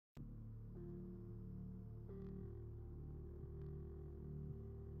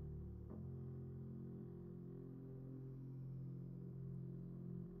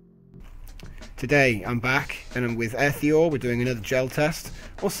Today I'm back and I'm with Ethior. We're doing another gel test.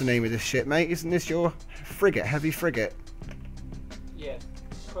 What's the name of this ship, mate? Isn't this your frigate, heavy frigate? Yes.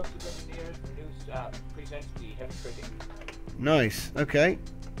 Coastal Engineers presents the heavy frigate. Nice, okay.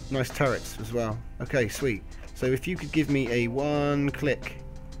 Nice turrets as well. Okay, sweet. So if you could give me a 1 click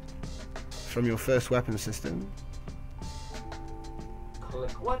from your first weapon system.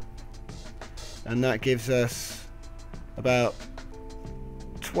 Click 1. And that gives us about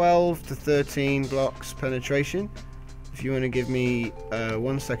 12 to 13 blocks penetration. If you want to give me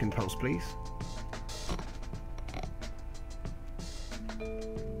 1 second pulse, please.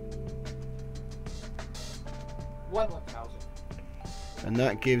 One 1,000. And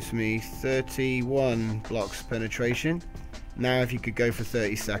that gives me 31 blocks penetration. Now if you could go for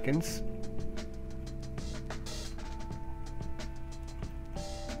 30 seconds.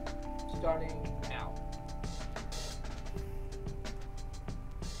 Starting now.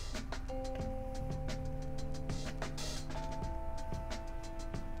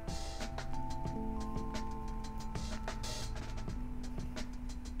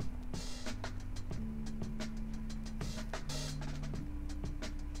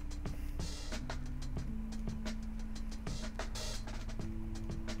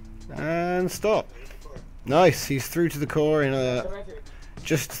 And stop. Nice, he's through to the core in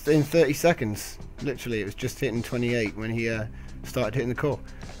just in 30 seconds. Literally, it was just hitting 28 when he started hitting the core.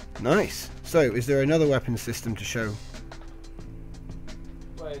 Nice. So, is there another weapon system to show?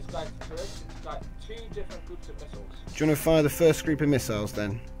 Well, it's got turrets. It's got 2 different groups of missiles. Do you want to fire the first group of missiles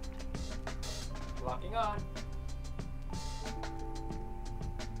then? Locking on.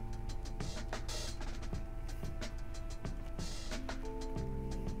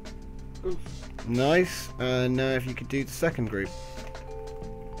 Oof. Nice. And now if you could do the second group.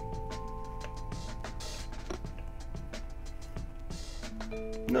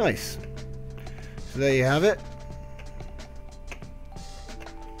 Nice. So there you have it.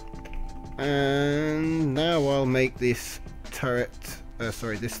 And now I'll make this turret,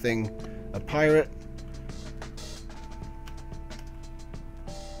 this thing, a pirate.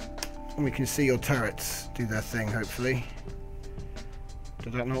 And we can see your turrets do their thing, hopefully.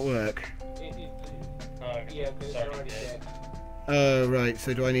 Did that not work? Yeah, because they're already dead. Oh, right.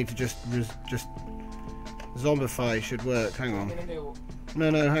 So do I need to just zombify should work. Hang on.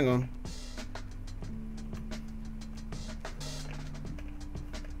 No, hang on.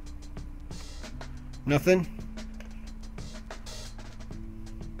 Nothing?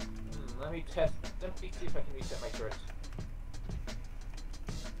 Let me test. Let me see if I can reset my turrets.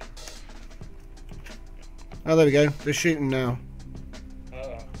 Oh, there we go. They're shooting now.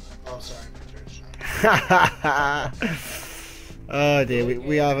 Oh, sorry, my turret's not. Oh dear,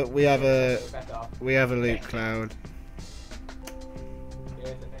 we have a loot cloud. Yeah,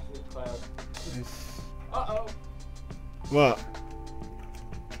 it's a nice loot cloud. Uh-oh. What?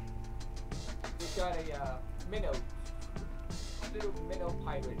 We got a little minnow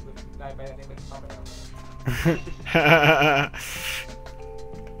pirate with a guy by the name of Domino.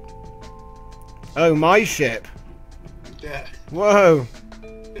 Oh, my ship. Yeah. Whoa.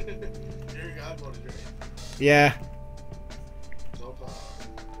 Your godmother, right? Yeah. So far.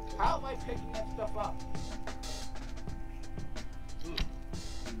 How am I picking that stuff up?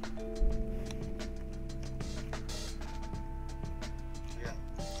 Yeah.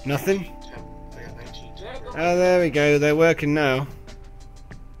 Nothing? I got 19. Oh, there we go. They're working now.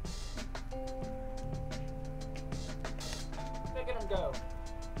 Look at him go.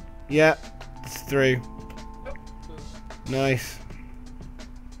 Yeah, it's through. Nice.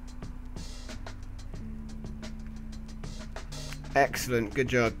 Excellent, good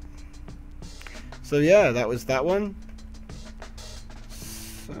job. So yeah, that was that one.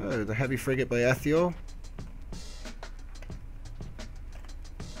 So, the heavy frigate by Ethior.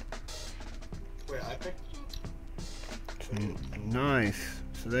 Wait, I picked it up? Nice.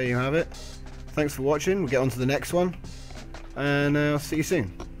 So there you have it. Thanks for watching. We'll get on to the next one. And I'll see you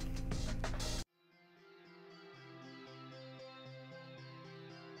soon.